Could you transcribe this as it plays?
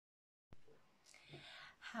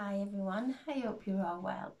Hi everyone, I hope you're all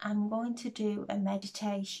well. I'm going to do a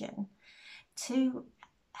meditation to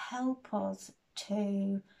help us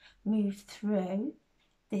to move through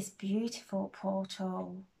this beautiful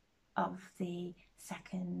portal of the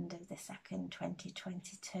 2nd of the 2nd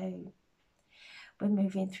 2022. We're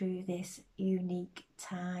moving through this unique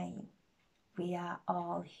time. We are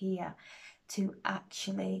all here to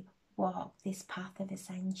actually walk this path of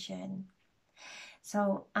ascension.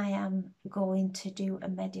 So I am going to do a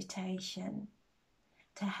meditation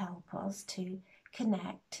to help us to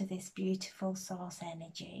connect to this beautiful source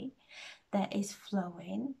energy that is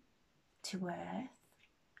flowing to Earth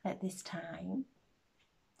at this time.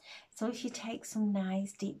 So if you take some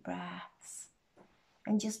nice deep breaths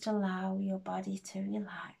and just allow your body to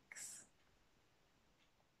relax.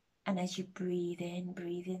 And as you breathe in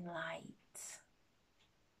light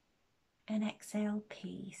and exhale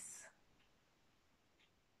peace.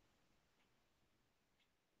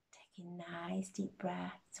 Taking nice deep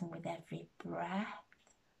breaths, and with every breath,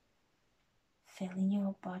 filling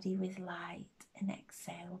your body with light and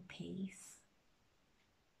exhale peace.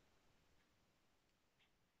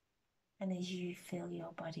 And as you fill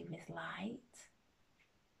your body with light,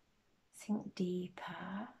 sink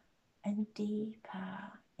deeper and deeper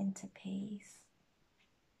into peace,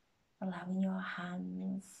 allowing your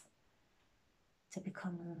hands to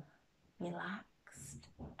become relaxed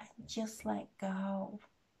and just let go.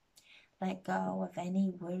 Let go of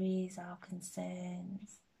any worries or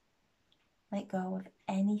concerns. Let go of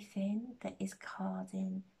anything that is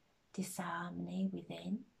causing disharmony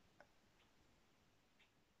within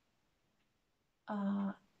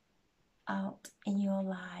or out in your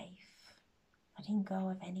life. Letting go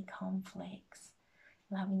of any conflicts,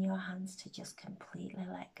 allowing your hands to just completely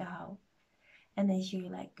let go. And as you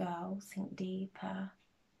let go, sink deeper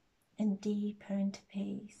and deeper into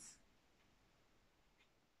peace.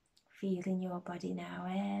 Feeling your body now,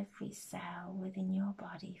 every cell within your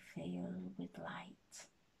body filled with light.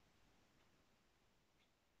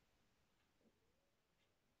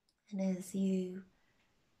 And as you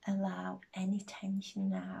allow any tension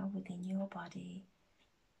now within your body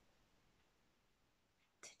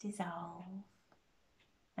to dissolve,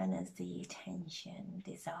 and as the tension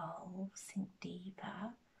dissolves, sink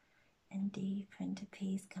deeper and deeper into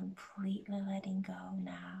peace, completely letting go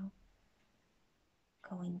now,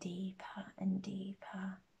 going deeper and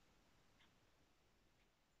deeper.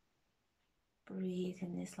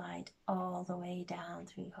 Breathing this light all the way down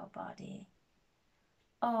through your body,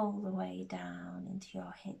 all the way down into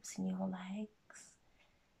your hips and your legs,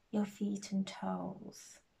 your feet and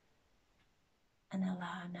toes, and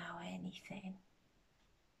allow now anything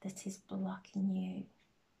that is blocking you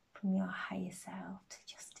from your higher self to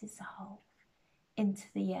just dissolve into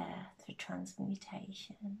the earth for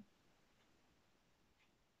transmutation.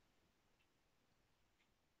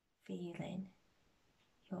 Feeling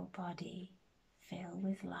your body fill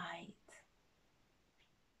with light,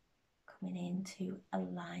 coming into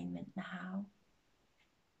alignment now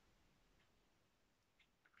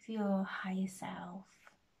with your higher self,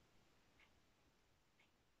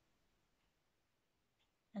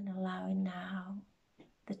 and allowing now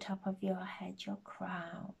the top of your head, your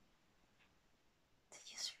crown, to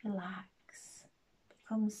just relax,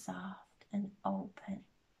 become soft and open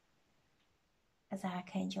as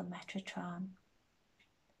Archangel Metatron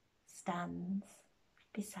stands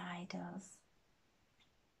beside us,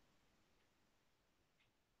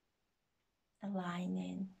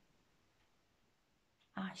 aligning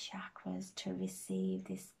our chakras to receive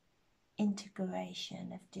this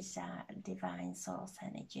integration of divine source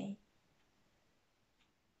energy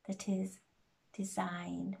that is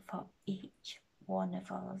designed for each one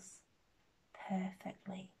of us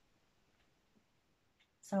perfectly.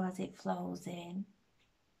 So as it flows in,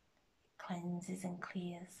 it cleanses and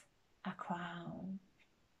clears our crown,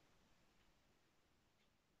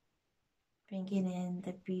 bringing in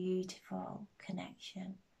the beautiful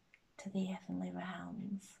connection to the heavenly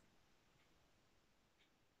realms,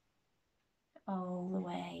 all the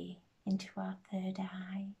way into our third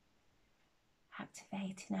eye,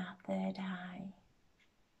 activating our third eye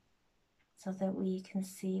so that we can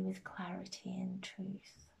see with clarity and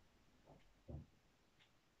truth.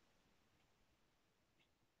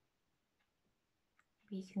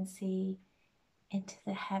 We can see into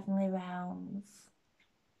the heavenly realms,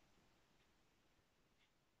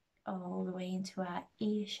 all the way into our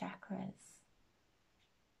ear chakras,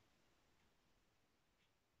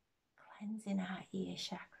 cleansing our ear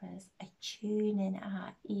chakras, attuning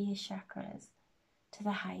our ear chakras to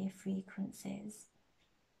the higher frequencies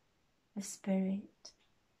of spirit,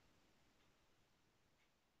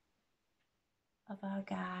 of our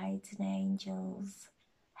guides and angels,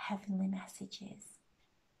 heavenly messages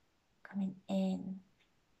coming in,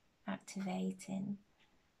 activating,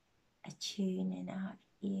 attuning our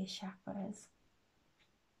ear chakras,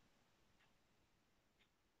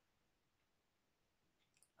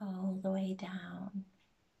 all the way down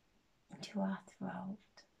into our throat,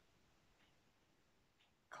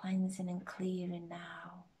 cleansing and clearing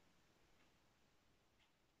now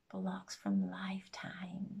blocks from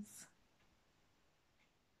lifetimes,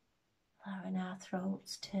 allowing our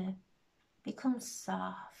throats to become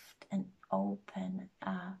soft and open,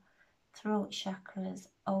 our throat chakras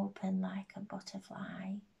open like a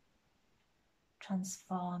butterfly,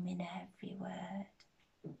 transforming every word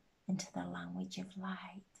into the language of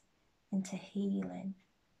light, into healing.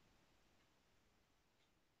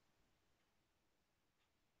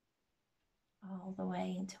 All the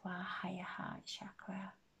way into our higher heart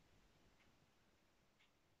chakra,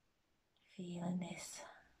 feeling this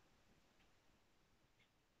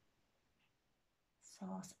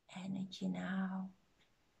source energy now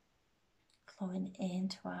flowing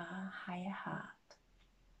into our higher heart,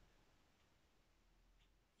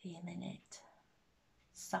 feeling it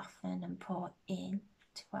soften and pour in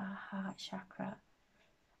to our heart chakra,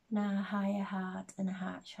 and our higher heart and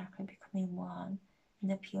heart chakra becoming one in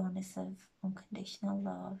the pureness of unconditional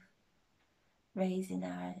love, raising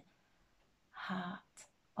our heart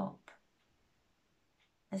up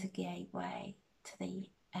as a gateway to the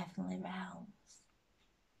heavenly realms,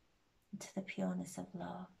 into the pureness of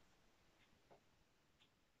love.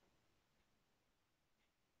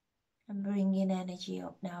 And bringing energy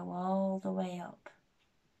up now, all the way up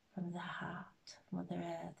from the heart, Mother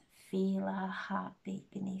Earth. Feel our heartbeat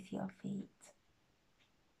beneath your feet.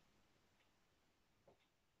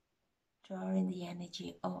 Drawing the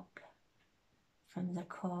energy up from the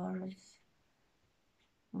core of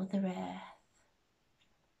Mother Earth,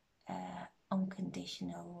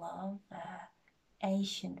 unconditional love,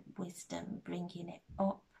 ancient wisdom, bringing it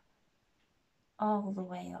up, all the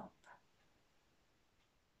way up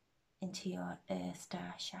into your Earth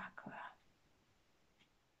Star chakra.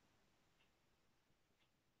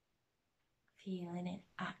 Feeling it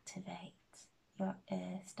activate your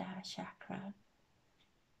Earth Star chakra.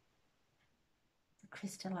 The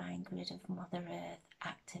crystalline grid of Mother Earth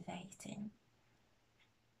activating,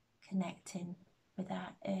 connecting with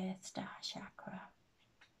our Earth Star chakra.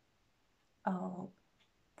 All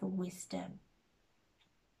the wisdom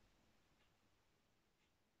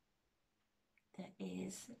that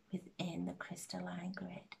is within the crystalline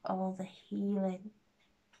grid, all the healing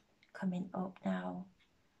coming up now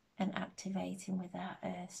and activating with our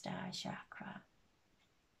Earth Star chakra.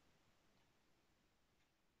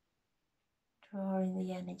 Drawing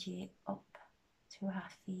the energy up to our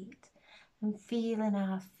feet and feeling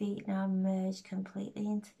our feet now merge completely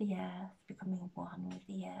into the earth, becoming one with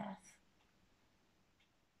the earth.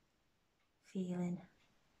 Feeling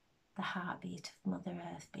the heartbeat of Mother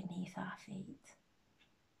Earth beneath our feet.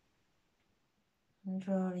 And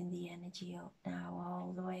drawing the energy up now,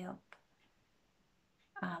 all the way up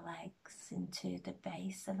our legs into the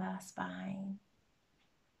base of our spine,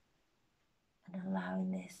 and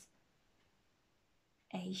allowing this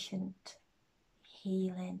ancient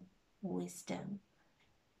healing wisdom,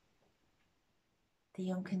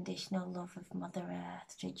 the unconditional love of Mother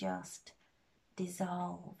Earth, to just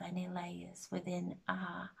dissolve any layers within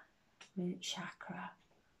our root chakra.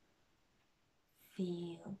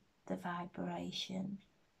 Feel the vibration,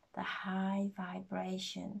 the high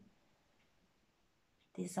vibration,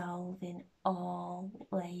 dissolving all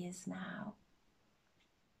layers now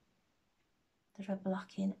that are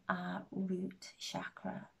blocking our root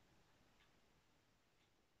chakra.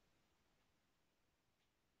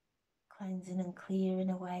 Cleansing and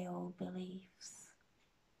clearing away all beliefs,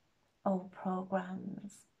 all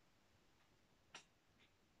programs,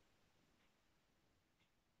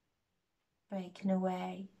 breaking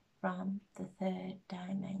away from the third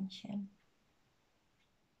dimension,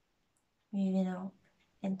 moving up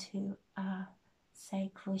into our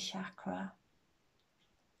sacral chakra,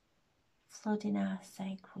 flooding our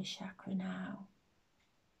sacral chakra now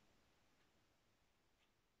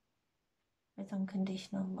with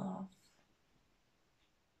unconditional love,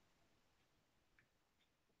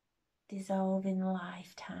 dissolving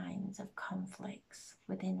lifetimes of conflicts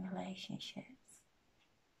within relationships,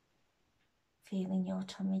 feeling your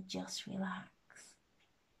tummy just relax,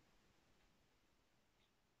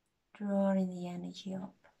 drawing the energy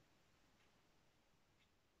up,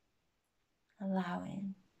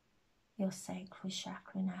 allowing your sacral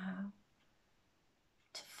chakra now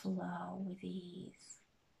to flow with ease,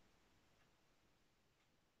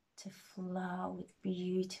 to flow with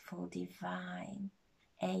beautiful, divine,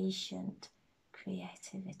 ancient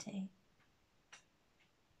creativity.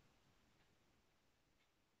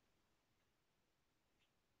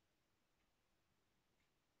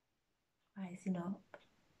 Rising up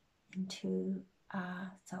into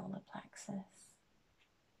our solar plexus,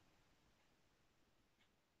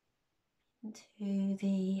 into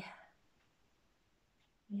the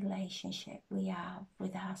relationship we have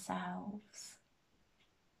with ourselves,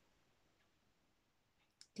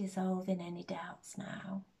 dissolving any doubts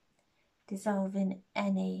now, dissolving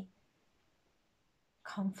any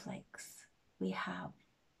conflicts we have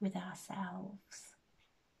with ourselves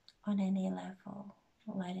on any level,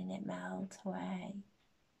 letting it melt away,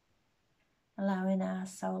 allowing our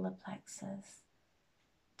solar plexus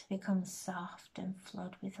to become soft and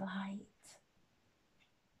flood with light,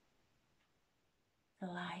 the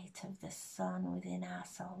light of the sun within our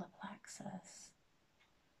solar plexus,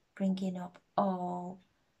 bringing up all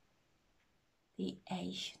the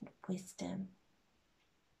ancient wisdom,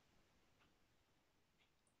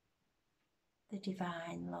 the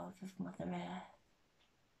divine love of Mother Earth,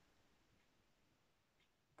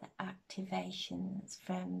 the activations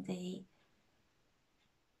from the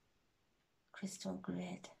crystal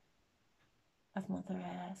grid of Mother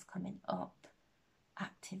Earth coming up,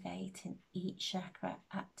 activating each chakra,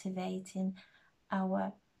 activating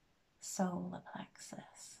our solar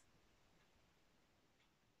plexus,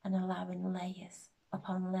 and allowing layers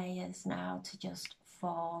upon layers now to just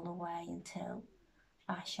fall away until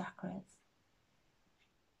our chakras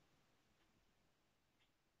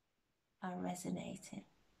are resonating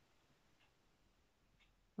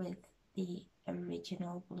with the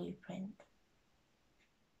original blueprint.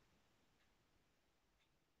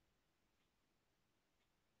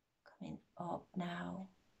 Coming up now,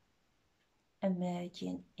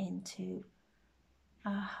 emerging into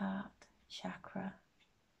our heart chakra.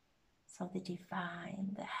 So the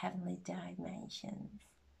divine, the heavenly dimensions,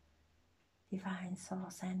 divine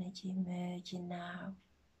source energy merging now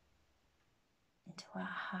into our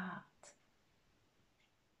heart,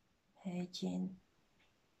 merging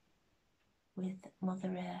with Mother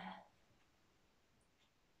Earth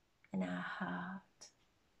in our heart,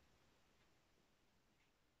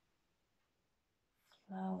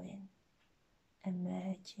 flowing,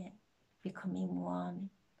 emerging, becoming one.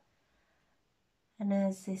 And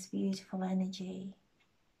as this beautiful energy,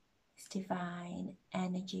 this divine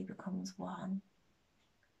energy becomes one,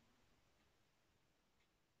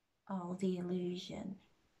 all the illusion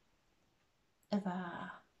of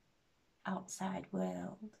our outside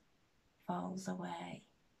world falls away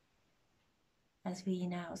as we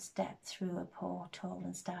now step through a portal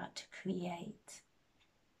and start to create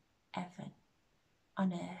heaven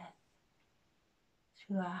on earth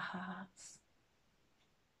through our hearts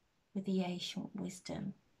with the ancient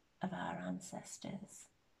wisdom of our ancestors,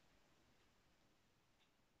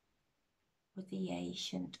 with the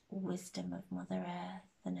ancient wisdom of Mother Earth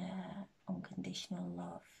and her unconditional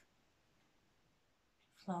love,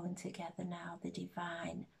 flowing together now, the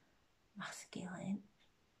divine masculine,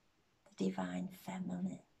 the divine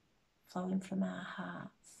feminine, flowing from our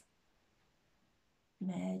hearts,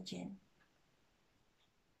 merging,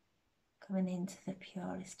 coming into the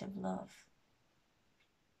purest of love,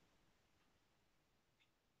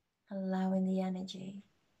 allowing the energy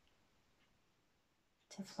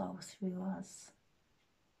to flow through us,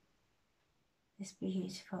 this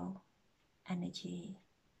beautiful energy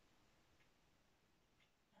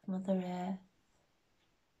of Mother Earth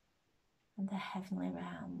and the heavenly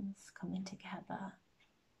realms coming together,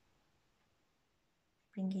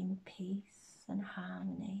 bringing peace and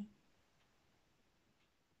harmony,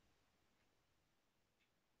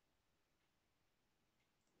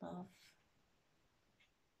 love,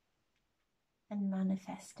 and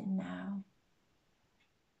manifesting now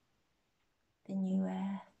the new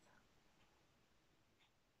earth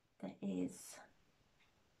that is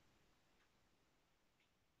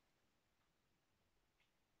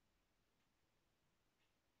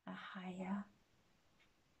a higher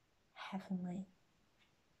heavenly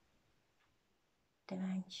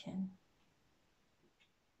dimension.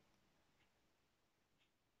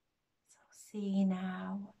 So see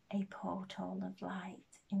now a portal of light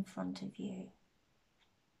in front of you,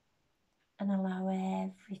 and allow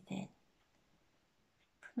everything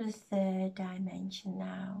from the third dimension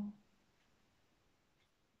now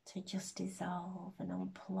to just dissolve and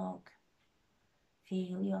unplug.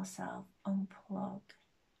 Feel yourself unplug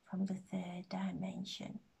from the third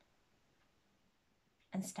dimension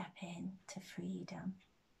and step into freedom.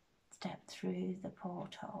 Step through the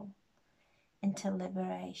portal into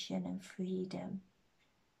liberation and freedom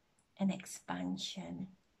and expansion,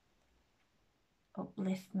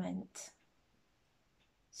 upliftment,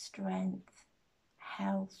 strength,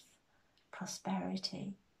 health,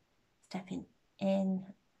 prosperity, stepping in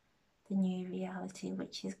the new reality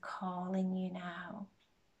which is calling you now,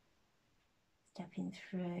 stepping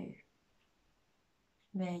through,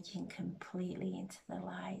 merging completely into the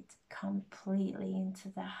light, completely into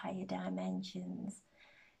the higher dimensions,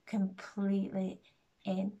 completely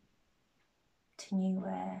into new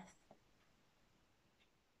earth.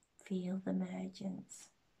 Feel the emergence,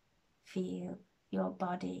 feel your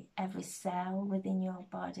body, every cell within your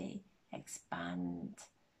body expand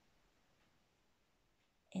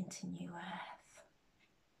into new earth,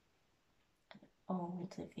 an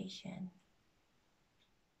older vision.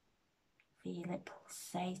 Feel it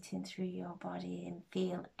pulsating through your body and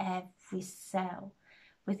feel every cell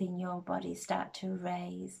within your body start to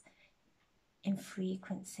raise in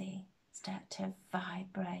frequency, start to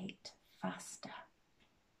vibrate faster.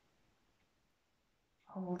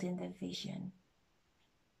 Holding the vision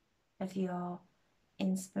of your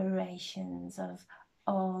inspirations, of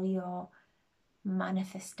all your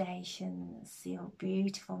manifestations, your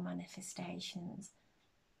beautiful manifestations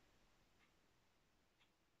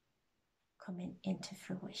coming into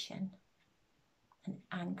fruition, and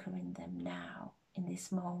anchoring them now in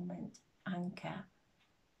this moment. Anchor,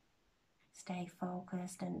 stay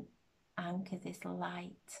focused and anchor this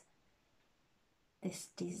light, this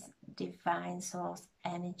divine source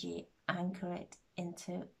energy, anchor it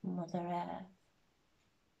into Mother Earth.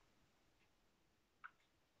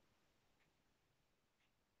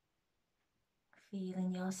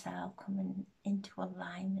 Feeling yourself coming into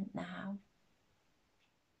alignment now.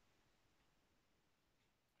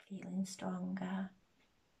 Feeling stronger,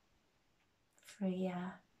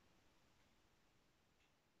 freer,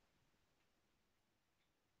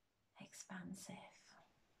 expansive.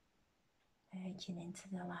 Merging into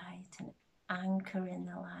the light and anchoring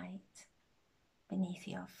the light beneath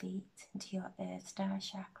your feet into your Earth Star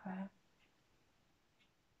chakra.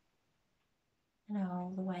 And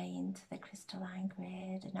all the way into the crystalline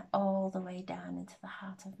grid and all the way down into the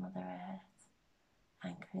heart of Mother Earth.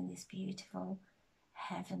 Anchoring this beautiful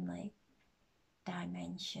heavenly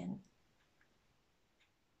dimension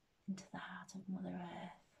into the heart of Mother Earth.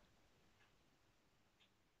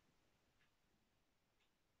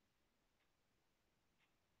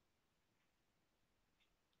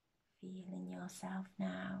 Feeling yourself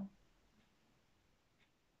now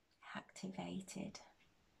activated.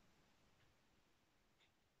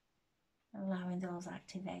 Allowing those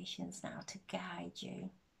activations now to guide you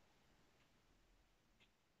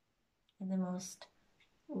in the most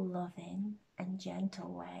loving and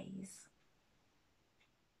gentle ways.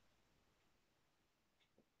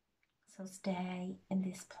 So stay in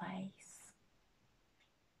this place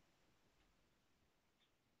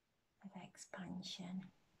of expansion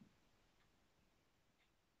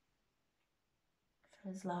for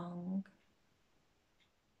as long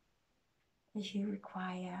as you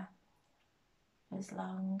require, for as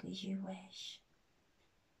long as you wish.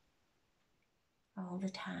 All the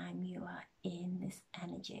time you are in this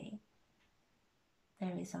energy,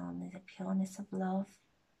 there is only the pureness of love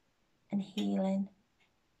and healing.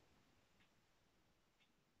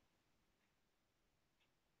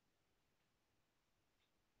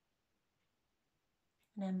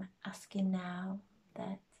 And I'm asking now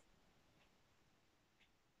that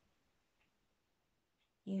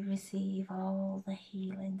you receive all the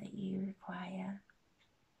healing that you require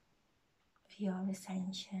for your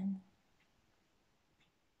ascension.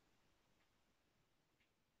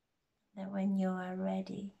 That when you are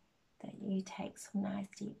ready, that you take some nice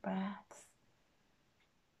deep breaths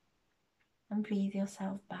and breathe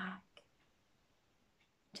yourself back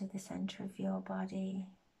to the center of your body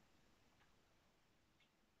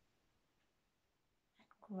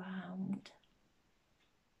and ground,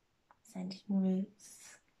 sending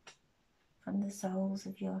roots from the soles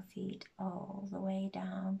of your feet all the way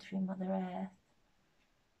down through Mother Earth,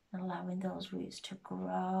 and allowing those roots to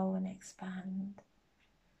grow and expand.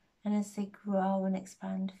 And as they grow and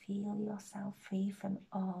expand, feel yourself free from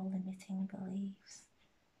all limiting beliefs,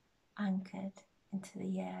 anchored into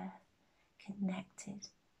the earth, connected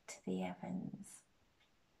to the heavens.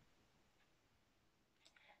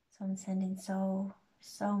 So I'm sending so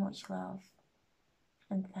much love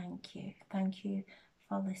and thank you. Thank you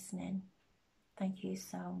for listening. Thank you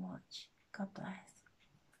so much. God bless.